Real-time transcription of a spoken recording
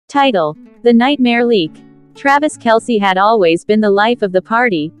Title: The Nightmare Leak. Travis Kelce had always been the life of the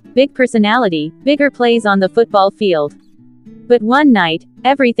party, big personality, bigger plays on the football field. But one night,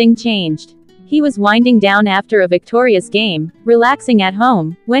 everything changed. He was winding down after a victorious game, relaxing at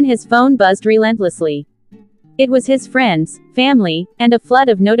home, when his phone buzzed relentlessly. It was his friends, family, and a flood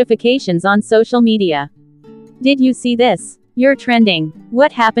of notifications on social media. "Did you see this? You're trending.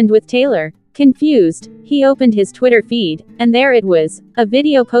 What happened with Taylor?" Confused, he opened his Twitter feed, and there it was, a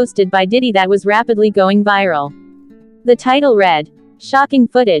video posted by Diddy that was rapidly going viral. The title read, "Shocking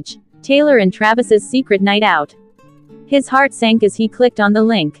Footage. Taylor and Travis's Secret Night Out." His heart sank as he clicked on the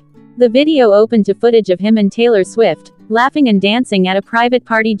link. The video opened to footage of him and Taylor Swift, laughing and dancing at a private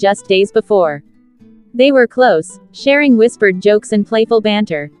party just days before. They were close, sharing whispered jokes and playful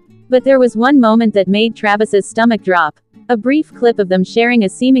banter. But there was one moment that made Travis's stomach drop. A brief clip of them sharing a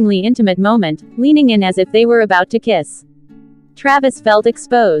seemingly intimate moment, leaning in as if they were about to kiss. Travis felt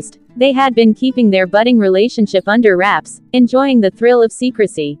exposed. They had been keeping their budding relationship under wraps, enjoying the thrill of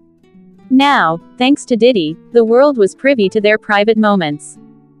secrecy. Now, thanks to Diddy, the world was privy to their private moments.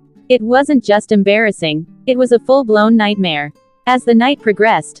 It wasn't just embarrassing, it was a full-blown nightmare. As the night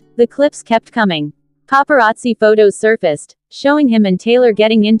progressed, the clips kept coming. Paparazzi photos surfaced, showing him and Taylor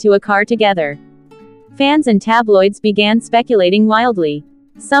getting into a car together. Fans and tabloids began speculating wildly.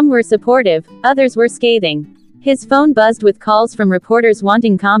 Some were supportive, others were scathing. His phone buzzed with calls from reporters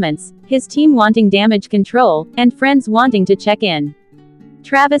wanting comments, his team wanting damage control, and friends wanting to check in.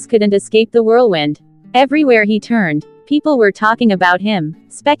 Travis couldn't escape the whirlwind. Everywhere he turned, people were talking about him,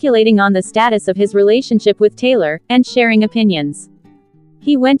 speculating on the status of his relationship with Taylor, and sharing opinions.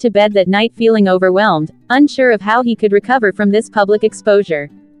 He went to bed that night feeling overwhelmed, unsure of how he could recover from this public exposure.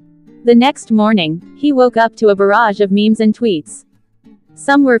 The next morning, he woke up to a barrage of memes and tweets.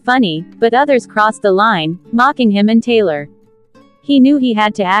 Some were funny, but others crossed the line, mocking him and Taylor. He knew he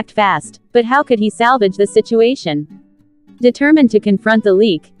had to act fast, but how could he salvage the situation? Determined to confront the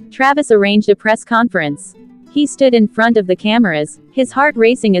leak, Travis arranged a press conference. He stood in front of the cameras, his heart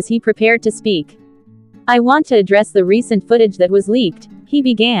racing as he prepared to speak. "I want to address the recent footage that was leaked," he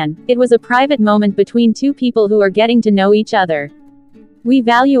began. "It was a private moment between two people who are getting to know each other. We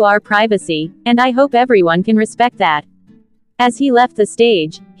value our privacy, and I hope everyone can respect that." As he left the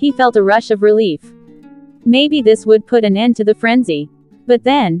stage, he felt a rush of relief. Maybe this would put an end to the frenzy. But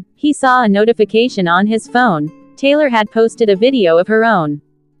then, he saw a notification on his phone. Taylor had posted a video of her own.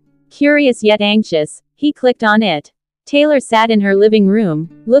 Curious yet anxious, he clicked on it. Taylor sat in her living room,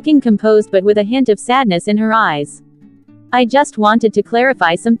 looking composed but with a hint of sadness in her eyes. "I just wanted to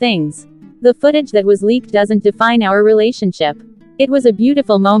clarify some things. The footage that was leaked doesn't define our relationship. It was a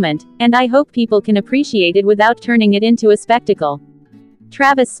beautiful moment, and I hope people can appreciate it without turning it into a spectacle."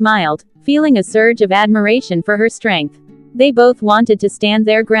 Travis smiled, feeling a surge of admiration for her strength. They both wanted to stand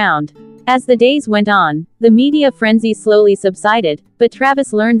their ground. As the days went on, the media frenzy slowly subsided, but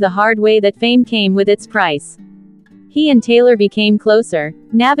Travis learned the hard way that fame came with its price. He and Taylor became closer,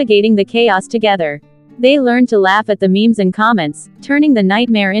 navigating the chaos together. They learned to laugh at the memes and comments, turning the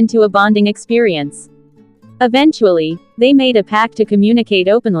nightmare into a bonding experience. Eventually, they made a pact to communicate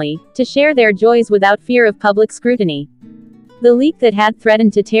openly, to share their joys without fear of public scrutiny. The leak that had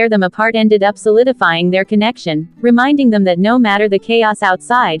threatened to tear them apart ended up solidifying their connection, reminding them that no matter the chaos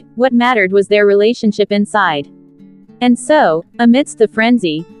outside, what mattered was their relationship inside. And so, amidst the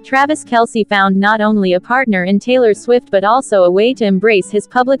frenzy, Travis Kelce found not only a partner in Taylor Swift but also a way to embrace his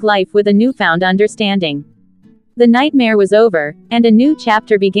public life with a newfound understanding. The nightmare was over, and a new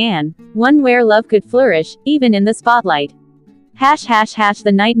chapter began, one where love could flourish, even in the spotlight.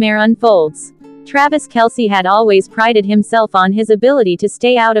 The nightmare unfolds. Travis Kelce had always prided himself on his ability to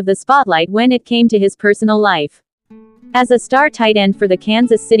stay out of the spotlight when it came to his personal life. As a star tight end for the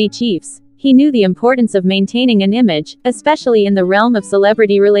Kansas City Chiefs, he knew the importance of maintaining an image, especially in the realm of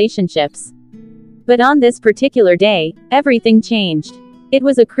celebrity relationships. But on this particular day, everything changed. It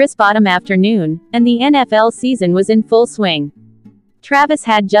was a crisp autumn afternoon, and the NFL season was in full swing. Travis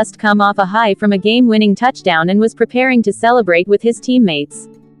had just come off a high from a game-winning touchdown and was preparing to celebrate with his teammates.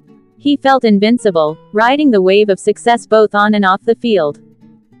 He felt invincible, riding the wave of success both on and off the field.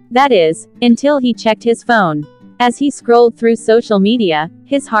 That is, until he checked his phone. As he scrolled through social media,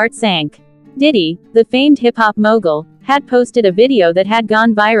 his heart sank. Diddy, the famed hip-hop mogul, had posted a video that had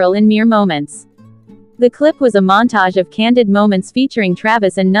gone viral in mere moments. The clip was a montage of candid moments featuring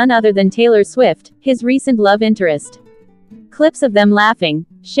Travis and none other than Taylor Swift, his recent love interest. Clips of them laughing,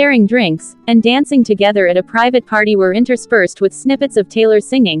 sharing drinks, and dancing together at a private party were interspersed with snippets of Taylor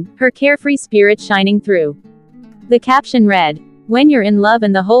singing, her carefree spirit shining through. The caption read, "When you're in love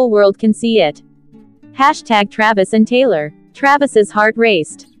and the whole world can see it." #Travis and Taylor. Travis's heart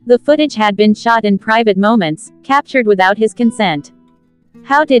raced. The footage had been shot in private moments, captured without his consent.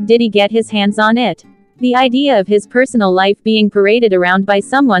 How did Diddy get his hands on it? The idea of his personal life being paraded around by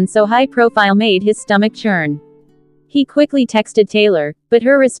someone so high-profile made his stomach churn. He quickly texted Taylor, but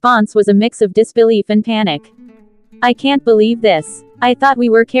her response was a mix of disbelief and panic. "I can't believe this. I thought we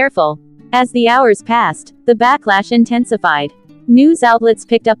were careful." As the hours passed, the backlash intensified. News outlets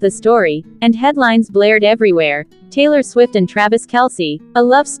picked up the story, and headlines blared everywhere. Taylor Swift and Travis Kelce, a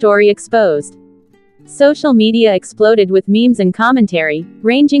love story exposed. Social media exploded with memes and commentary,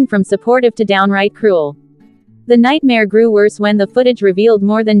 ranging from supportive to downright cruel. The nightmare grew worse when the footage revealed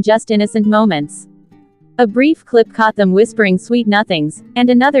more than just innocent moments. A brief clip caught them whispering sweet nothings, and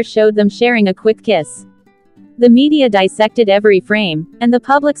another showed them sharing a quick kiss. The media dissected every frame, and the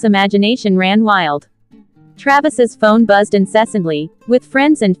public's imagination ran wild. Travis's phone buzzed incessantly, with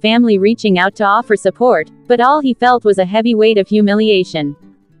friends and family reaching out to offer support, but all he felt was a heavy weight of humiliation.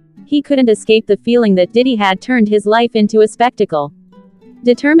 He couldn't escape the feeling that Diddy had turned his life into a spectacle.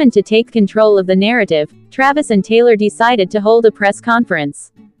 Determined to take control of the narrative, Travis and Taylor decided to hold a press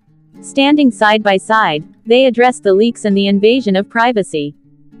conference. Standing side by side, they addressed the leaks and the invasion of privacy.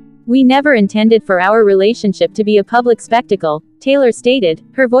 "We never intended for our relationship to be a public spectacle," Taylor stated,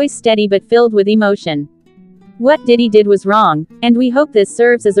 her voice steady but filled with emotion. "What Diddy did was wrong, and we hope this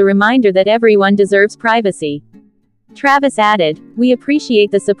serves as a reminder that everyone deserves privacy." Travis added, "We appreciate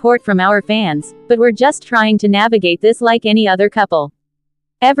the support from our fans, but we're just trying to navigate this like any other couple.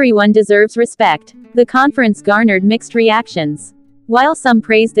 Everyone deserves respect." The conference garnered mixed reactions. While some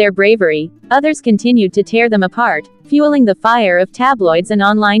praised their bravery, others continued to tear them apart, fueling the fire of tabloids and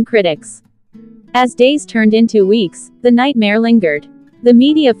online critics. As days turned into weeks, the nightmare lingered. The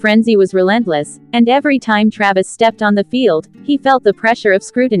media frenzy was relentless, and every time Travis stepped on the field, he felt the pressure of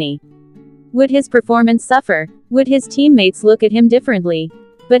scrutiny. Would his performance suffer? Would his teammates look at him differently?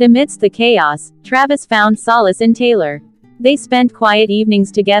 But amidst the chaos, Travis found solace in Taylor. They spent quiet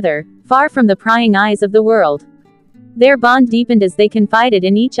evenings together, far from the prying eyes of the world. Their bond deepened as they confided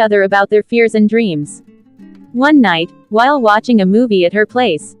in each other about their fears and dreams. One night, while watching a movie at her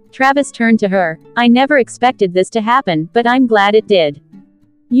place, Travis turned to her. "I never expected this to happen, but I'm glad it did.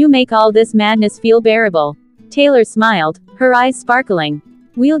 You make all this madness feel bearable." Taylor smiled, her eyes sparkling.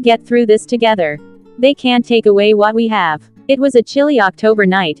 "We'll get through this together. They can't take away what we have." It was a chilly October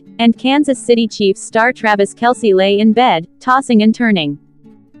night, and Kansas City Chiefs star Travis Kelce lay in bed, tossing and turning.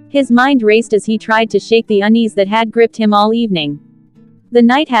 His mind raced as he tried to shake the unease that had gripped him all evening. The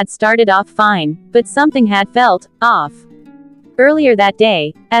night had started off fine, but something had felt off. Earlier that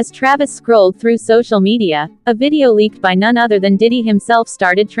day, as Travis scrolled through social media, a video leaked by none other than Diddy himself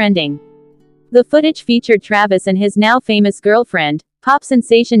started trending. The footage featured Travis and his now famous girlfriend, pop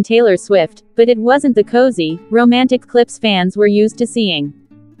sensation Taylor Swift, but it wasn't the cozy, romantic clips fans were used to seeing.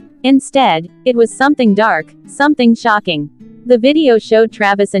 Instead, it was something dark, something shocking. The video showed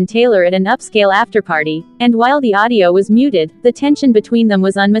Travis and Taylor at an upscale afterparty, and while the audio was muted, the tension between them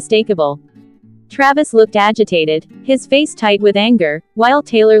was unmistakable. Travis looked agitated, his face tight with anger, while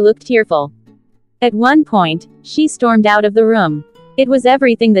Taylor looked tearful. At one point, she stormed out of the room. It was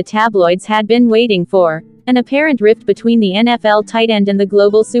everything the tabloids had been waiting for, an apparent rift between the NFL tight end and the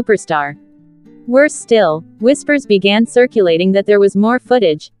global superstar. Worse still, whispers began circulating that there was more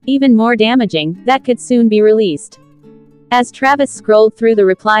footage, even more damaging, that could soon be released. As Travis scrolled through the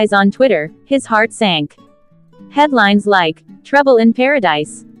replies on Twitter, his heart sank. Headlines like, "Trouble in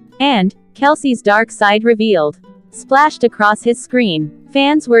Paradise," and, "Kelce's dark side revealed," splashed across his screen.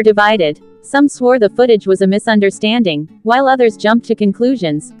 Fans were divided. Some swore the footage was a misunderstanding, while others jumped to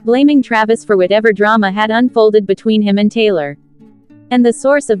conclusions, blaming Travis for whatever drama had unfolded between him and Taylor. And the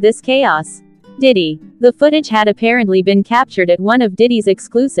source of this chaos? Diddy. The footage had apparently been captured at one of Diddy's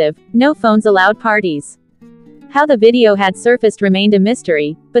exclusive, no phones allowed parties. How the video had surfaced remained a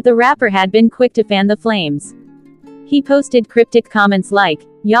mystery, but the rapper had been quick to fan the flames. He posted cryptic comments like,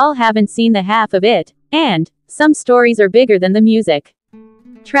 "Y'all haven't seen the half of it," and, "Some stories are bigger than the music."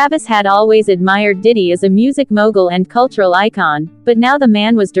 Travis had always admired Diddy as a music mogul and cultural icon, but now the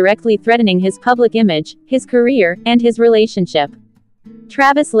man was directly threatening his public image, his career, and his relationship.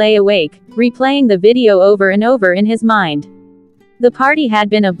 Travis lay awake, replaying the video over and over in his mind. The party had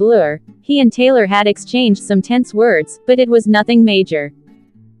been a blur. He and Taylor had exchanged some tense words, but it was nothing major.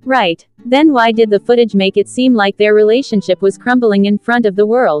 Right. Then why did the footage make it seem like their relationship was crumbling in front of the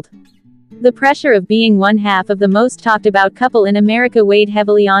world? The pressure of being one half of the most talked about couple in America weighed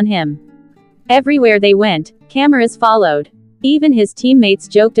heavily on him. Everywhere they went, cameras followed. Even his teammates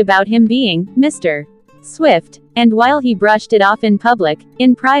joked about him being Mr. Swift, and while he brushed it off in public,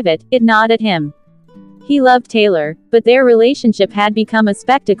 in private, it gnawed at him. He loved Taylor, but their relationship had become a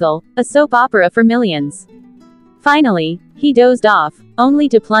spectacle, a soap opera for millions. Finally, he dozed off, only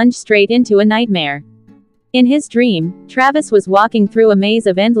to plunge straight into a nightmare. In his dream, Travis was walking through a maze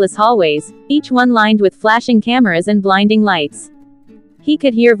of endless hallways, each one lined with flashing cameras and blinding lights. He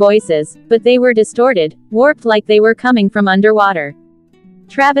could hear voices, but they were distorted, warped like they were coming from underwater.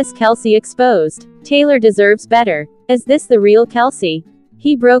 Travis Kelce exposed. Taylor deserves better. Is this the real Kelce?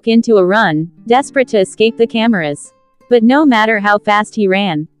 He broke into a run, desperate to escape the cameras. But no matter how fast he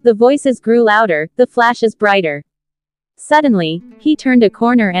ran, the voices grew louder, the flashes brighter. Suddenly, he turned a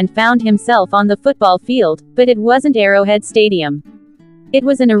corner and found himself on the football field, but it wasn't Arrowhead Stadium. It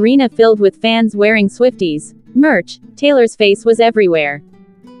was an arena filled with fans wearing Swifties merch. Taylor's face was everywhere.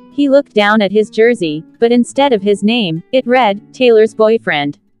 He looked down at his jersey, but instead of his name, it read, Taylor's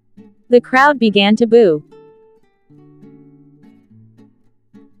boyfriend. The crowd began to boo.